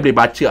 Okay, so you can boleh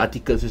baca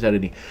artikel secara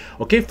ni.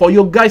 Okay, for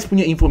your guys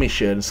punya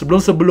information,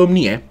 sebelum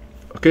ni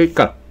okay,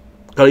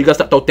 kalau you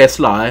guys tak tahu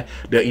Tesla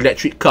the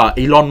electric car,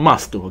 Elon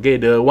Musk tu, okay,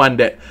 the one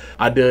that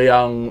ada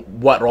yang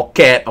buat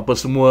roket apa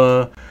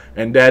semua,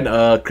 and then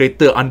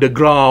kereta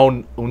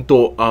underground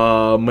untuk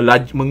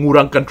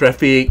mengurangkan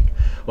traffic.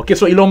 Okay,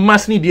 so Elon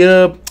Musk ni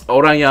dia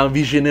orang yang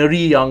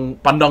visionary, yang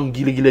pandang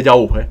gila-gila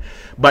jauh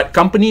but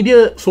company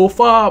dia so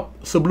far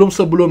sebelum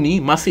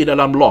ni masih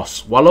dalam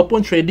loss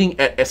walaupun trading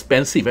at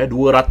expensive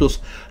 $200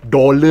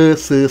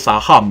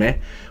 sesaham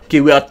Okay,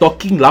 we are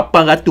talking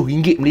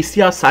RM800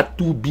 Malaysia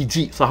satu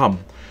biji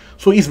saham.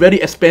 So it's very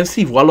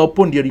expensive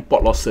walaupun dia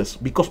report losses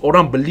because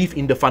orang believe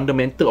in the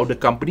fundamental of the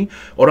company.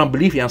 Orang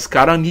believe yang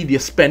sekarang ni dia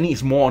spend ni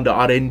is more on the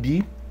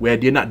R&D where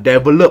dia nak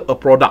develop a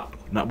product.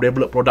 Tu.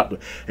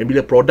 And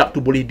bila produk tu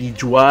boleh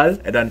dijual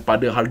dan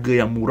pada harga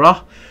yang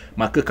murah,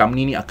 maka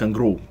company ni akan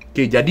grow.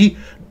 Okay, jadi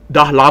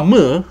dah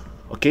lama,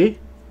 okay,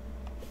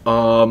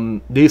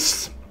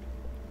 this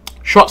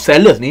short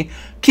sellers ni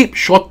keep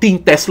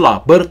shorting Tesla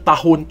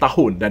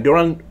bertahun-tahun dan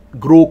diorang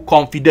grow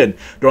confident.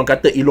 Diorang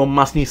kata Elon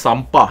Musk ni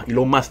sampah,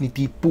 Elon Musk ni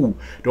tipu.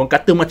 Diorang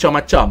kata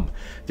macam-macam.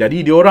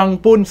 Jadi diorang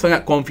pun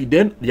sangat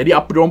confident. Jadi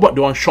apa diorang buat?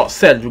 Diorang short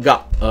sell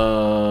juga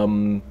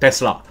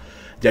Tesla.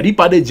 Jadi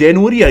pada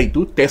Januari hari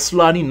tu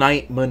Tesla ni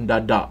naik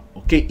mendadak.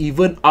 Okay,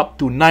 even up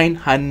to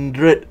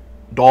 $900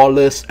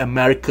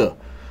 Amerika.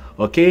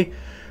 Okay,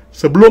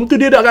 sebelum tu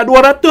dia dah kat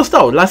 200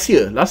 tau. Last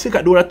year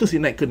kat 200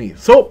 dia naik ke ni.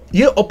 So,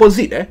 ia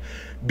opposite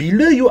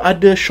bila you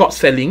ada short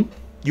selling,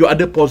 you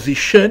ada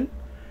position,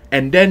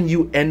 and then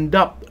you end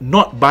up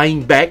not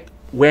buying back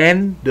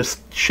when the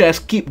shares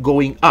keep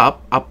going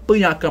up, apa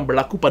yang akan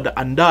berlaku pada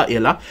anda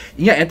ialah,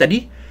 ingat yang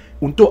tadi,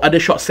 untuk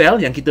ada short sell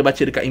yang kita baca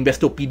dekat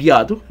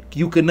Investopedia tu,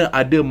 you kena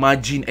ada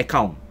margin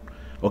account.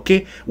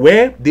 Okay,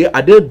 where dia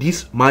ada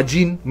this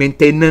margin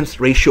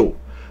maintenance ratio.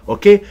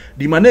 Okay,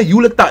 di mana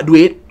you letak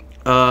duit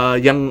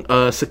yang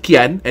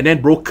sekian, and then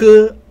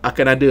broker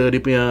akan ada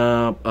dia punya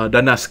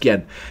dana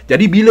sekian.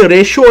 Jadi bila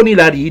ratio ni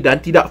lari dan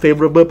tidak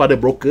favorable pada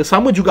broker,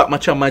 sama juga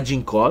macam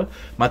margin call,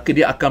 maka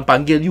dia akan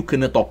panggil you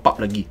kena top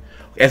up lagi.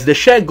 As the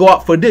share go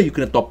up further, you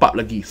kena top up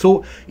lagi.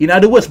 So in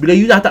other words, bila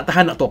you dah tak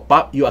tahan nak top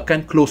up, you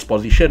akan close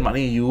position,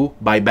 maknanya you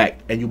buy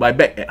back, and you buy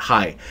back at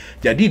high.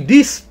 Jadi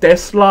this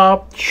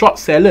Tesla short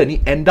seller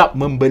ni end up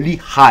membeli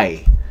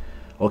high.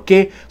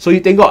 Okay, so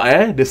you tengok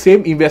the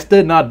same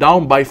investor now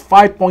down by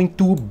 5.2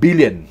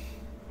 billion.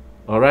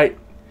 Alright,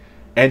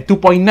 and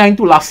 2.9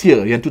 tu last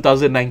year, yang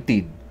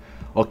 2019.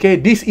 Okay,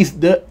 this is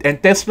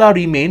and Tesla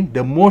remain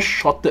the most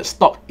shorted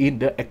stock in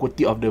the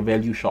equity of the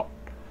value short.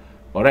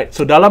 Alright,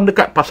 so dalam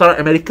dekat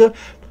pasaran Amerika,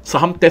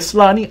 saham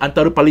Tesla ni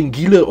antara paling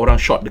gila orang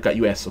short dekat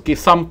US. Okay,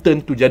 some turn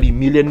to jadi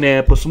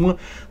millionaire apa semua,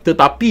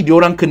 tetapi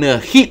diorang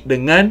kena hit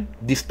dengan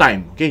this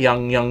time, okay,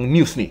 yang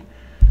news ni.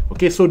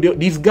 Okay, so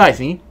these guys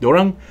ni,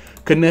 diorang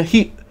kena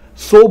hit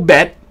so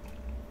bad,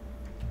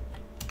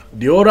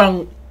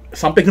 diorang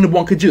sampai kena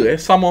buang kerja.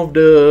 Some of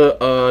the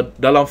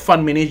dalam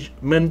fund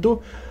management tu,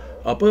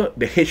 apa,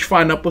 the hedge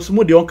fund apa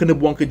semua, diorang kena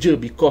buang kerja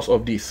because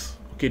of this.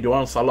 Okay,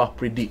 diorang salah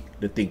predict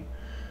the thing.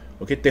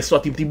 Okay, Tesla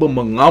tiba-tiba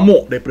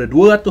mengamuk daripada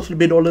 $200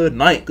 lebih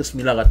naik ke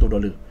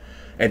 $900.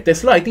 And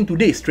Tesla I think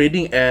today is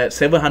trading at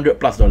 $700+.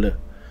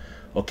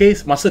 Okay,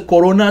 masa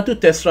corona tu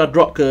Tesla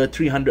drop ke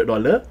 $300.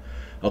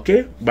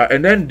 Okay, but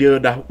and then dia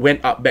dah went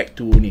up back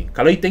to ni.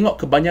 Kalau you tengok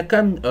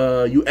kebanyakan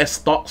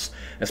US stocks,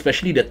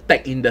 especially the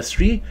tech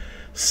industry,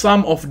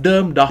 some of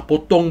them dah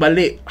potong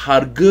balik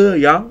harga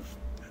yang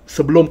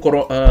sebelum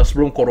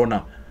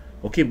corona.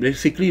 Okay,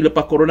 basically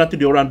lepas corona tu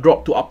dia orang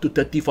drop to up to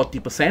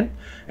 30-40%,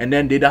 and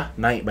then dia dah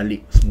naik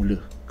balik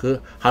semula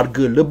ke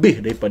harga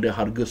lebih daripada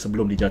harga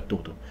sebelum dia jatuh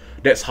tu.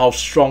 That's how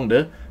strong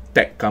the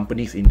tech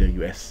companies in the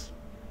US.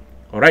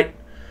 Alright.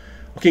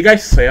 Okay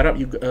guys, saya harap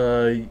you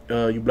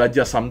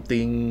belajar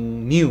something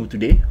new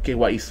today. Okay,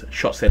 what is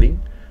short selling?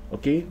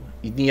 Okay,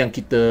 ini yang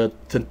kita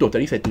sentuh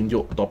tadi, saya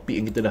tunjuk topik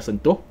yang kita dah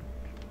sentuh.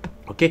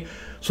 Okay,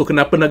 so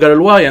kenapa negara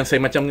luar yang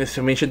saya macam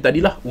saya mention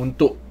tadi lah,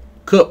 untuk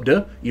curb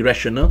the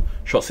irrational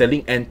short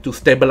selling and to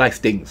stabilize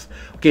things.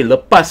 Okay,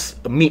 lepas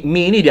Mei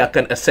ni dia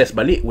akan assess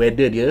balik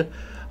whether dia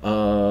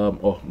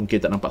mungkin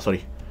tak nampak,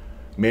 sorry,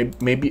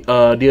 maybe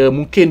dia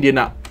mungkin dia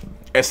nak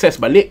assess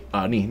balik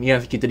ni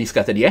yang kita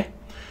discuss tadi.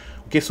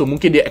 Okay, so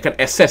mungkin dia akan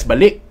assess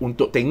balik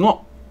untuk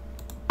tengok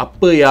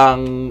apa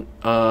yang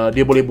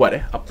dia boleh buat,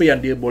 apa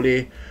yang dia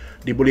boleh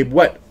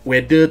buat,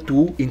 whether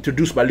to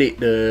introduce balik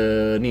the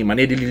ni,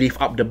 mana dia lift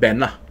up the ban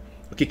lah.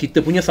 Okay,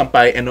 kita punya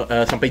sampai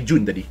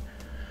Jun tadi.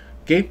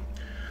 Okay,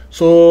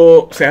 so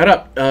saya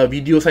harap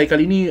video saya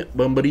kali ni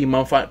memberi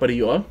manfaat pada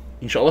you all.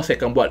 InsyaAllah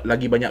saya akan buat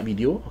lagi banyak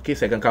video. Okay,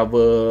 saya akan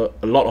cover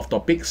a lot of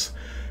topics,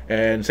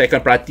 and saya akan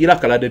perhatilah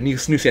kalau ada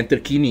news yang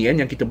terkini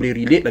yang kita boleh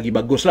relate, lagi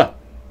bagus lah.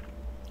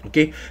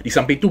 Okay, di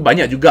samping itu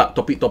banyak juga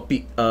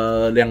topik-topik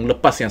yang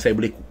lepas yang saya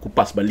boleh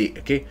kupas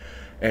balik. Okay,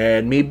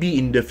 and maybe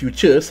in the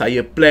future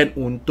saya plan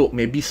untuk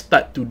maybe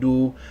start to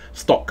do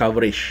stock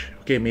coverage.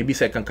 Okay, maybe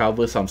saya akan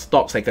cover some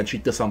stocks, saya akan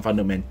cerita some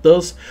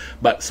fundamentals,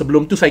 but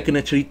sebelum tu saya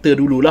kena cerita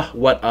dululah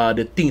what are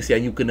the things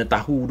yang you kena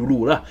tahu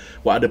dululah,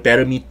 what are the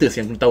parameters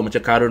yang kena tahu, macam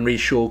current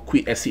ratio,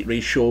 quick exit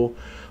ratio,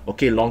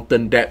 okay, long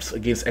term debts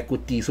against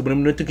equity. So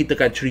benda-benda tu kita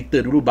akan cerita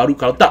dulu, baru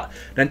kalau tak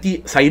nanti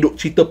saya duk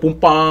cerita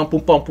pumpang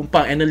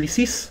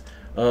analysis,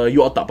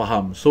 you all tak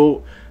faham,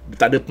 so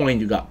tak ada point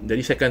juga.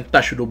 Jadi saya akan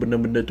touch dulu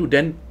benda-benda tu,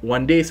 then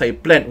one day saya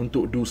plan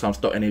untuk do some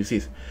stock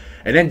analysis.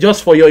 And then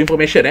just for your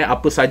information,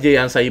 apa saja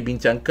yang saya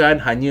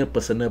bincangkan hanya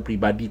personal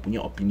pribadi punya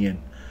opinion.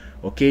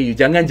 Okay, you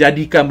jangan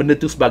jadikan benda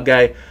tu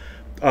sebagai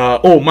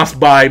must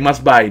buy.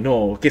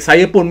 No, okay,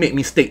 saya pun make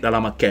mistake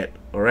dalam market.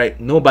 Alright,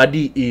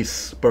 nobody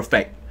is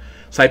perfect.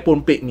 Saya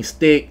pun make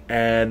mistake,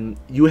 and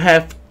you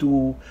have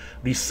to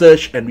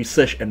research.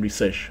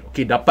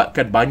 Okay,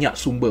 dapatkan banyak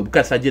sumber,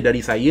 bukan saja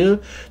dari saya,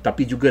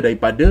 tapi juga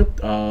daripada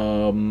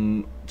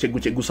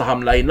cikgu-cikgu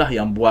saham lain lah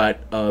yang buat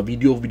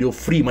video-video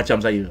free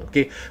macam saya.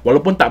 Okay,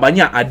 walaupun tak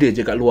banyak, ada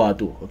je kat luar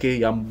tu. Okay,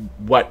 yang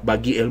buat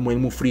bagi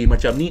ilmu-ilmu free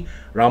macam ni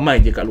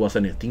ramai je kat luar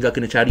sana, tinggal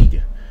kena cari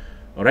je.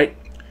 Alright,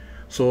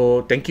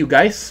 so thank you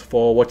guys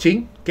for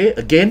watching. Okay,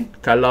 again,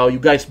 kalau you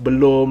guys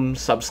belum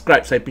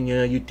subscribe saya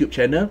punya YouTube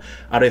channel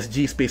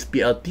RSG space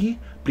PLT,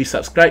 please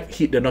subscribe,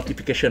 hit the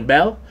notification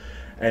bell.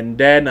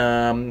 And then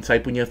saya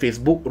punya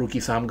Facebook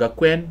Ruki Saham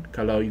Gakuen,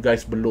 kalau you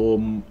guys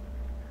belum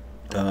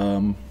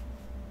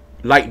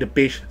like the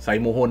page, saya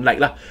mohon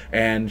like lah,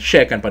 and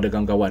sharekan pada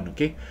kawan-kawan.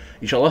 Okay,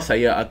 InsyaAllah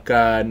saya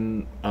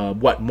akan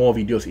buat more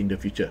videos in the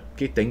future.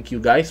 Okay, thank you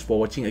guys for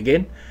watching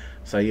again.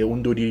 Saya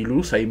undur diri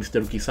dulu. Saya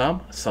Mr. Ruki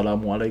Saham.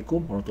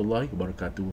 Assalamualaikum warahmatullahi wabarakatuh.